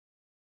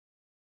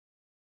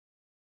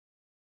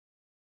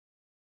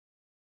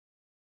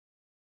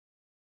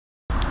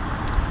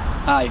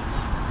Hi,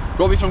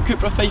 Robbie from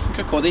CUPRA Fife in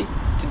Kirkcaldy.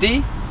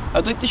 Today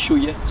I'd like to show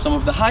you some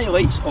of the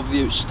highlights of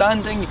the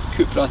outstanding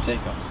CUPRA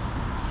Ateca.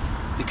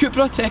 The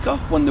CUPRA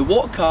Ateca won the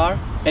What Car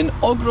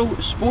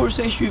Inaugural Sports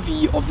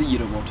SUV of the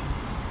Year award.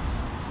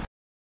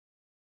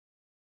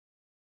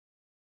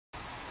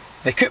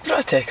 The CUPRA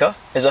Ateca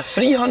is a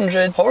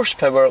 300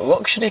 horsepower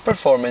luxury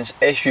performance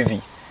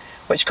SUV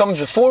which comes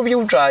with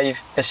 4-wheel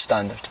drive as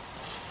standard.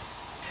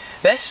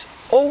 This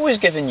always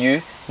giving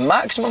you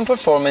maximum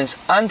performance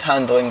and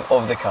handling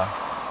of the car.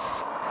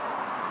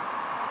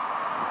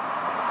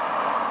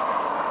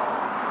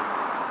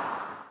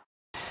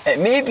 It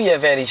may be a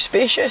very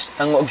spacious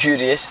and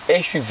luxurious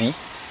SUV,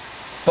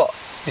 but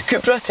the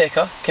CUPRA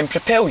Ateca can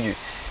propel you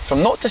from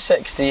 0 to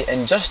 60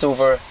 in just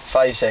over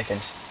 5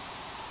 seconds.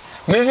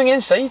 Moving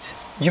inside,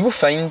 you will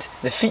find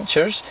the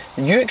features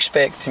that you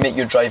expect to make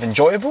your drive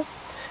enjoyable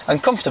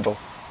and comfortable,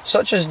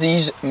 such as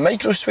these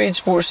micro suede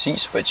sports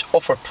seats which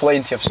offer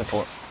plenty of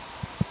support.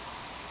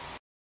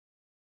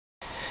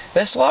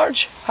 This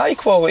large, high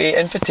quality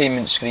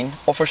infotainment screen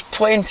offers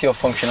plenty of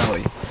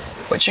functionality,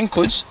 which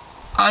includes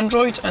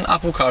Android and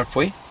Apple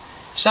CarPlay,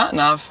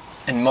 sat-nav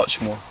and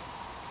much more.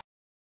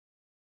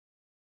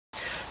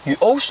 You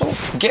also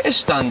get as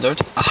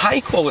standard a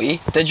high quality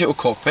digital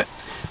cockpit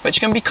which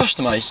can be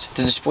customised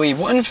to display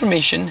what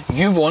information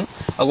you want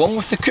along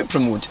with the CUPRA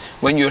mode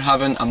when you're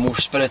having a more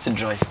spirited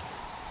drive.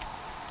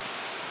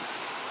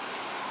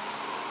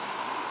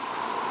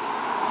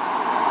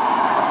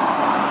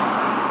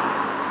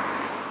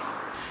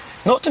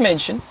 Not to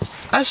mention,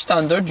 as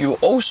standard you will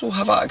also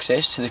have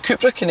access to the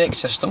CUPRA Connect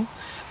system,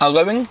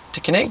 allowing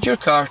to connect your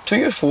car to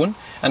your phone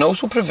and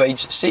also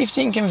provides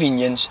safety and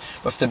convenience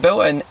with the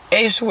built-in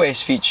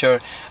SOS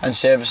feature and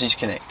Services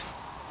Connect.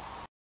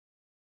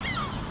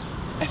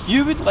 If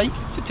you would like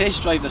to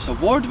test drive this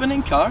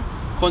award-winning car,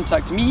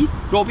 contact me,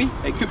 Robbie,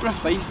 at CUPRA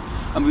Fife,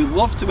 and we'd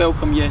love to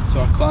welcome you to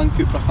our Clan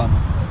CUPRA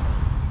family.